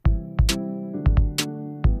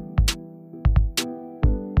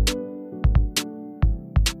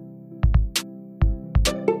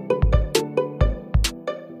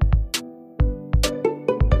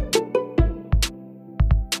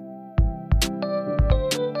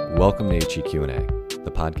Welcome to HEQ&A,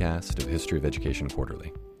 the podcast of History of Education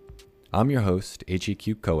Quarterly. I'm your host,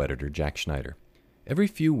 HEQ co-editor Jack Schneider. Every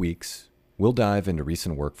few weeks, we'll dive into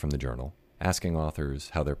recent work from the journal, asking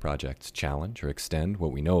authors how their projects challenge or extend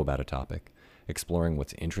what we know about a topic, exploring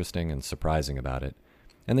what's interesting and surprising about it,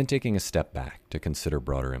 and then taking a step back to consider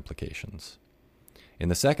broader implications. In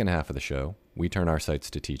the second half of the show, we turn our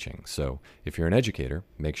sights to teaching, so if you're an educator,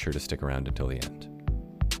 make sure to stick around until the end.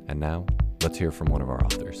 And now, let's hear from one of our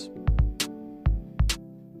authors.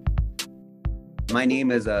 My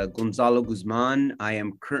name is Gonzalo Guzman. I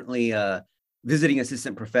am currently a visiting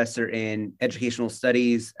assistant professor in educational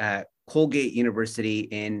studies at Colgate University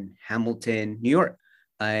in Hamilton, New York.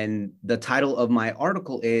 And the title of my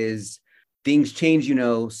article is Things Change,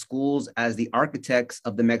 Schools as the Architects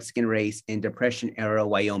of the Mexican Race in Depression-Era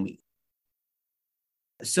Wyoming.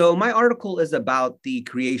 So my article is about the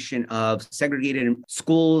creation of segregated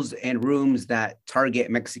schools and rooms that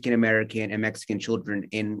target Mexican-American and Mexican children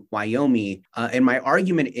in Wyoming. And my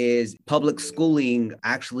argument is public schooling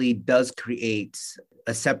actually does create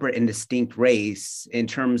a separate and distinct race in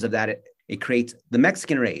terms of that it creates the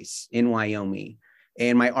Mexican race in Wyoming.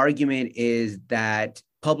 And my argument is that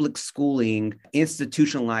public schooling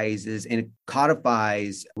institutionalizes and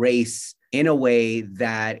codifies race in a way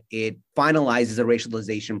that it finalizes a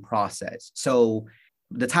racialization process. So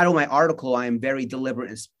the title of my article, I am very deliberate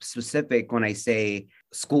and specific when I say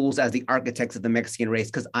schools as the architects of the Mexican race,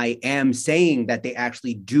 because I am saying that they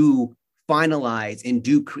actually do finalize and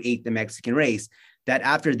do create the Mexican race, that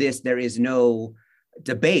after this, there is no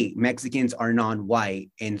debate. Mexicans are non-white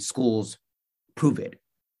and schools prove it.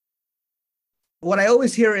 What I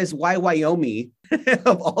always hear is why Wyoming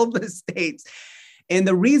of all the states? And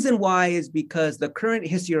the reason why is because the current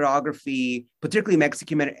historiography, particularly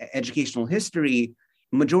Mexican educational history,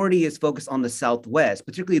 majority is focused on the Southwest,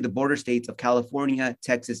 particularly the border states of California,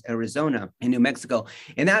 Texas, Arizona, and New Mexico.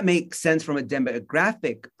 And that makes sense from a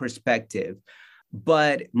demographic perspective.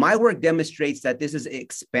 But my work demonstrates that this is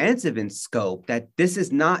expansive in scope, that this is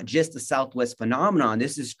not just a Southwest phenomenon.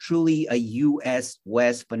 This is truly a U.S.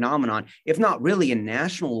 West phenomenon, if not really a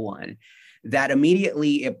national one, that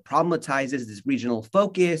immediately it problematizes this regional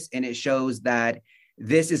focus, and it shows that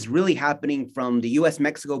this is really happening from the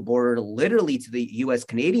U.S.-Mexico border literally to the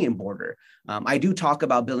U.S.-Canadian border. I do talk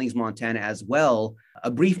about Billings, Montana as well, a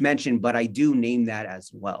brief mention, but I do name that as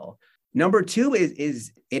well. Number two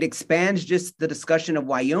is it expands just the discussion of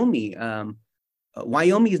Wyoming.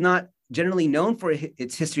 Wyoming is not generally known for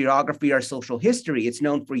its historiography or social history. It's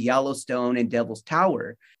known for Yellowstone and Devil's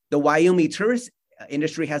Tower. The Wyoming tourist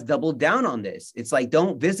industry has doubled down on this. It's like,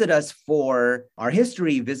 don't visit us for our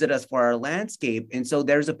history, visit us for our landscape. And so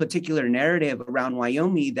there's a particular narrative around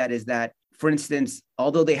Wyoming that is that, for instance,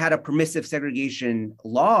 although they had a permissive segregation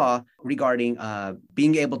law regarding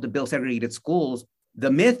being able to build segregated schools,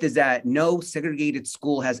 the myth is that no segregated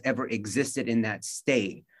school has ever existed in that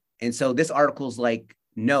state. And so this article is like,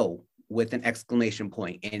 no, with an exclamation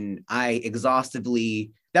point. And I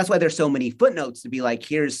exhaustively, that's why there's so many footnotes to be like,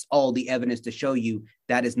 here's all the evidence to show you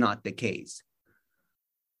that is not the case.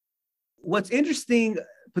 What's interesting,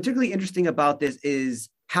 particularly interesting about this is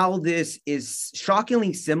how this is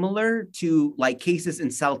shockingly similar to like cases in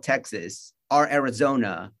South Texas or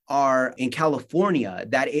Arizona or in California,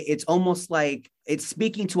 that it's almost like it's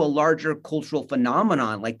speaking to a larger cultural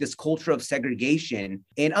phenomenon, like this culture of segregation.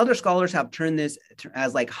 And other scholars have turned this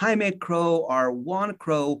as like Jaime Crow or Juan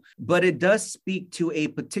Crow, but it does speak to a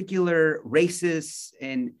particular racist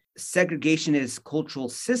and segregationist cultural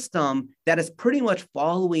system that is pretty much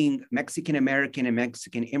following Mexican-American and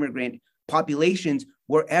Mexican immigrant populations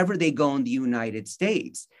wherever they go in the United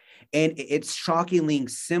States. And it's shockingly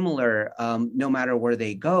similar no matter where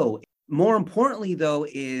they go. More importantly, though,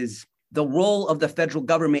 is the role of the federal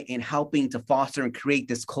government in helping to foster and create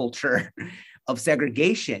this culture of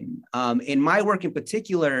segregation. In my work in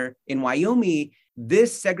particular, in Wyoming,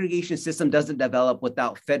 this segregation system doesn't develop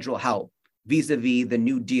without federal help vis-a-vis the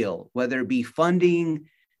New Deal, whether it be funding,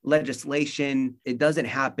 legislation, it doesn't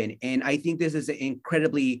happen. And I think this is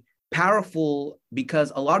incredibly powerful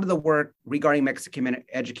because a lot of the work regarding Mexican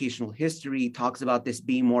educational history talks about this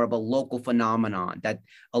being more of a local phenomenon, that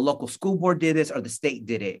a local school board did this or the state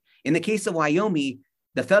did it. In the case of Wyoming,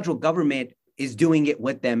 the federal government is doing it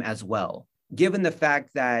with them as well. Given the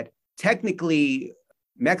fact that technically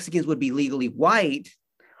Mexicans would be legally white,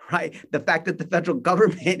 right? The fact that the federal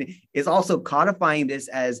government is also codifying this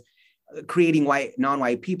as creating white,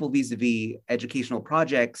 non-white people vis-a-vis educational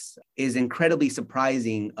projects is incredibly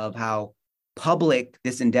surprising of how public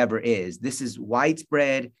this endeavor is. This is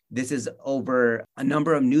widespread. This is over a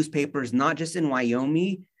number of newspapers, not just in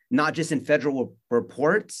Wyoming, not just in federal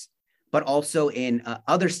reports, but also in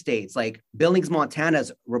other states. Like Billings, Montana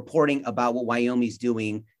is reporting about what Wyoming's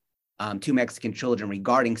doing to Mexican children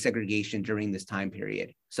regarding segregation during this time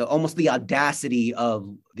period. So almost the audacity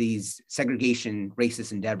of these segregation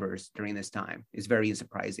racist endeavors during this time is very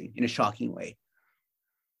surprising in a shocking way.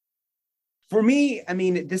 For me, I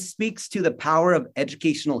mean, this speaks to the power of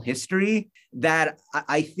educational history that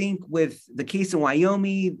I think with the case in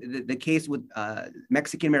Wyoming, the case with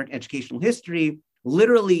Mexican-American educational history,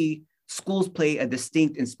 literally schools play a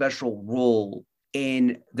distinct and special role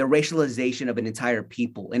in the racialization of an entire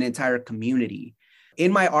people, an entire community.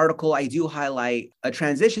 In my article, I do highlight a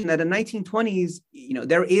transition that in the 1920s,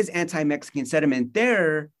 there is anti-Mexican sentiment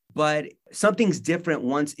there, but something's different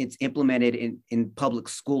once it's implemented in public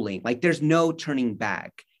schooling. Like there's no turning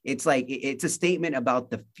back. It's like, it's a statement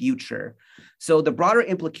about the future. So the broader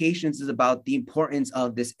implications is about the importance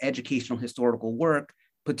of this educational historical work,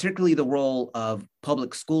 particularly the role of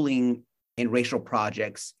public schooling and racial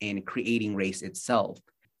projects in creating race itself.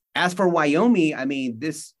 As for Wyoming, I mean,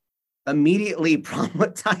 this immediately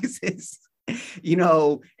problematizes,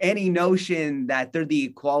 any notion that they're the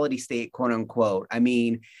equality state, quote unquote. I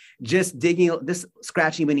mean, just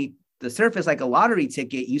scratching beneath the surface like a lottery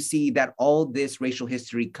ticket, you see that all this racial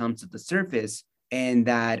history comes to the surface and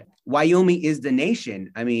that Wyoming is the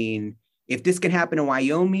nation. I mean, if this can happen in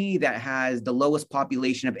Wyoming, that has the lowest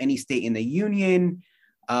population of any state in the union,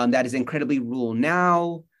 that is incredibly rural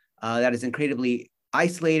now, that is incredibly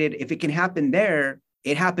isolated. If it can happen there,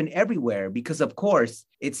 it happened everywhere because, of course,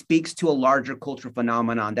 it speaks to a larger cultural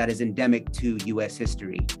phenomenon that is endemic to U.S.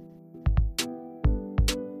 history.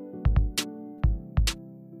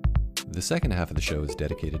 The second half of the show is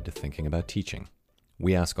dedicated to thinking about teaching.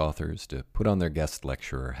 We ask authors to put on their guest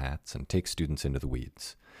lecturer hats and take students into the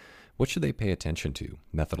weeds. What should they pay attention to,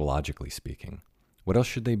 methodologically speaking? What else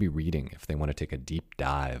should they be reading if they want to take a deep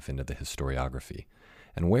dive into the historiography?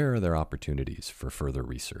 And where are there opportunities for further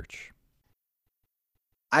research?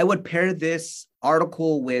 I would pair this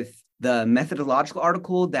article with the methodological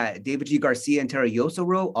article that David G. Garcia and Tara Yoso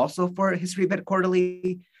wrote, also for History of Ed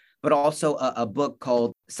Quarterly, but also a book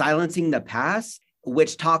called Silencing the Past,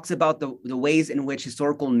 which talks about the ways in which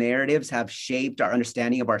historical narratives have shaped our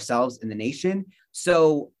understanding of ourselves and the nation.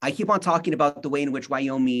 So I keep on talking about the way in which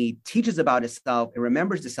Wyoming teaches about itself and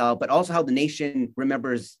remembers itself, but also how the nation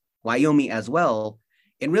remembers Wyoming as well.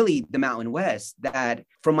 And really the Mountain West, that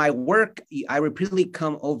from my work, I repeatedly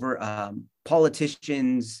come over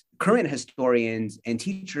politicians, current historians, and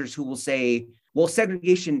teachers who will say, well,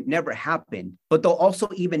 segregation never happened, but they'll also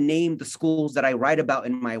even name the schools that I write about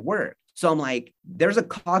in my work. So I'm like, there's a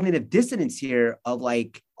cognitive dissonance here of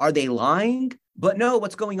like, are they lying? But no,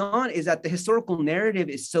 what's going on is that the historical narrative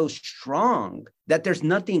is so strong that there's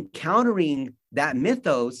nothing countering that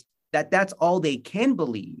mythos, that's all they can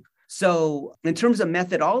believe. So in terms of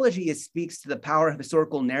methodology, it speaks to the power of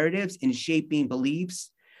historical narratives in shaping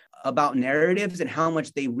beliefs about narratives and how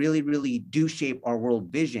much they really, really do shape our world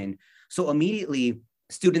vision. So immediately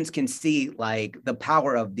students can see like the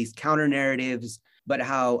power of these counter narratives, but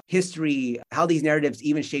how these narratives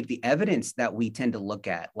even shape the evidence that we tend to look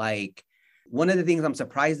at. Like one of the things I'm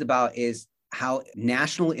surprised about is how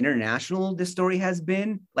national, international this story has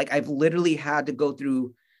been. Like I've literally had to go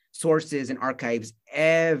through sources and archives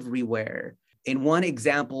everywhere. And one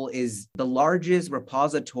example is the largest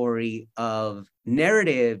repository of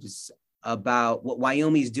narratives about what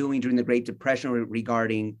Wyoming is doing during the Great Depression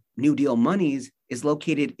regarding New Deal monies is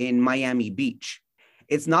located in Miami Beach.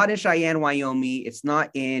 It's not in Cheyenne, Wyoming. It's not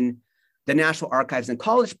in the National Archives in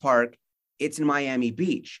College Park. It's in Miami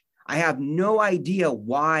Beach. I have no idea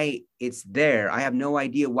why it's there. I have no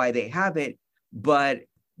idea why they have it, but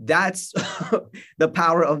that's the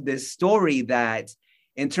power of this story, that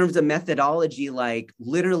in terms of methodology, like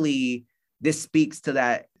literally this speaks to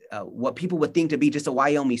that what people would think to be just a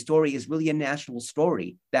Wyoming story is really a national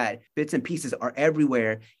story, that bits and pieces are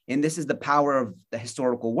everywhere. And this is the power of the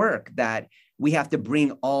historical work, that we have to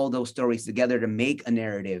bring all those stories together to make a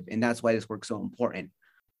narrative. And that's why this work's so important.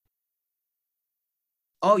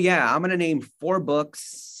 Oh, yeah, I'm going to name 4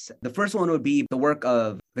 books. The first one would be the work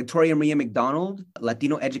of Victoria Maria McDonald,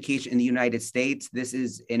 Latino Education in the United States. This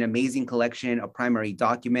is an amazing collection of primary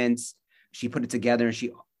documents. She put it together and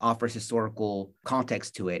she offers historical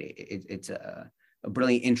context to it. It's a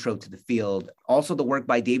brilliant intro to the field. Also, the work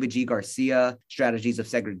by David G. Garcia, Strategies of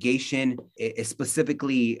Segregation. It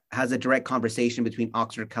specifically has a direct conversation between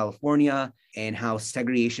Oxnard, California, and how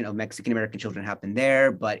segregation of Mexican-American children happened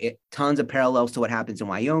there, but tons of parallels to what happens in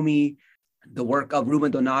Wyoming. The work of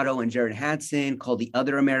Ruben Donato and Jared Hansen called The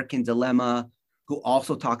Other American Dilemma, who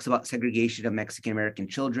also talks about segregation of Mexican American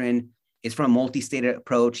children. It's from a multi-state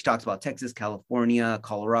approach. He talks about Texas, California,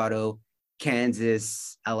 Colorado,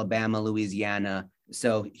 Kansas, Alabama, Louisiana.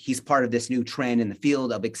 So he's part of this new trend in the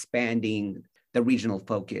field of expanding the regional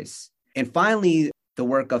focus. And finally, the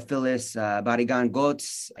work of Phyllis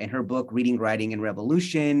Barragan-Gotz and her book, Reading, Writing, and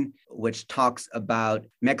Revolution, which talks about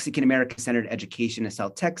Mexican-American-centered education in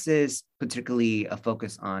South Texas, particularly a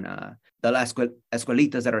focus on the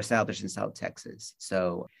escuelitas that are established in South Texas.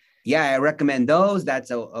 So yeah, I recommend those.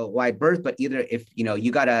 That's a wide berth, but either if,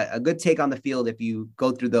 you got a good take on the field if you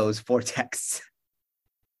go through those 4 texts.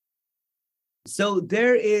 So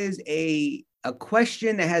there is a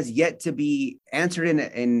question that has yet to be answered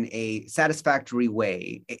in a satisfactory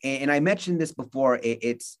way. And I mentioned this before.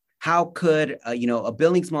 It's how could, a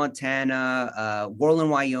Billings, Montana, Worland,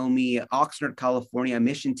 Wyoming, Oxnard, California,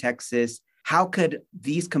 Mission, Texas, how could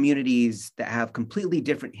these communities that have completely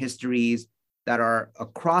different histories that are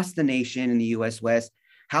across the nation in the U.S. West,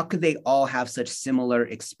 how could they all have such similar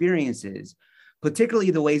experiences, particularly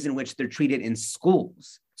the ways in which they're treated in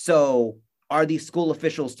schools? So are these school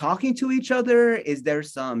officials talking to each other? Is there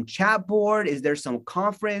some chat board? Is there some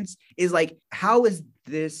conference? How is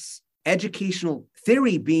this educational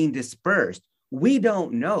theory being dispersed? We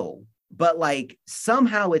don't know, but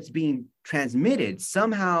somehow it's being transmitted.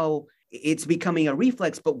 Somehow it's becoming a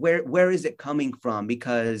reflex, but where is it coming from?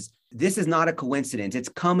 Because this is not a coincidence. It's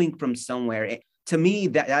coming from somewhere. To me,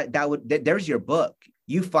 there's your book.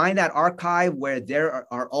 You find that archive where there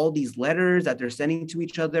are all these letters that they're sending to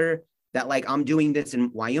each other, that I'm doing this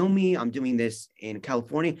in Wyoming, I'm doing this in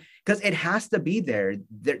California, because it has to be there.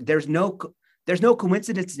 There's no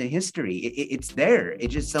coincidence in history. It's there. It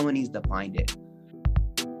just someone needs to find it.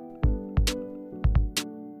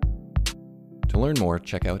 To learn more,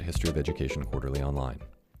 check out History of Education Quarterly online.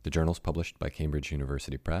 The journal's published by Cambridge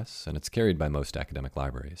University Press, and it's carried by most academic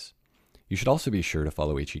libraries. You should also be sure to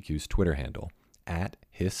follow HEQ's Twitter handle,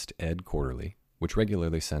 @HistEdQuarterly, which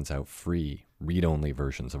regularly sends out free, read-only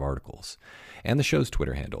versions of articles, and the show's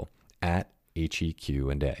Twitter handle,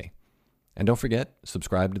 @HEQ&A. And don't forget,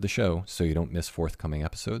 subscribe to the show so you don't miss forthcoming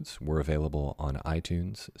episodes. We're available on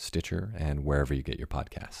iTunes, Stitcher, and wherever you get your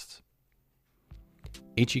podcasts.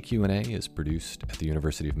 HEQ&A is produced at the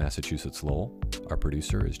University of Massachusetts Lowell. Our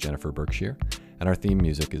producer is Jennifer Berkshire, and our theme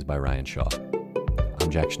music is by Ryan Shaw. I'm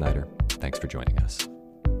Jack Schneider. Thanks for joining us.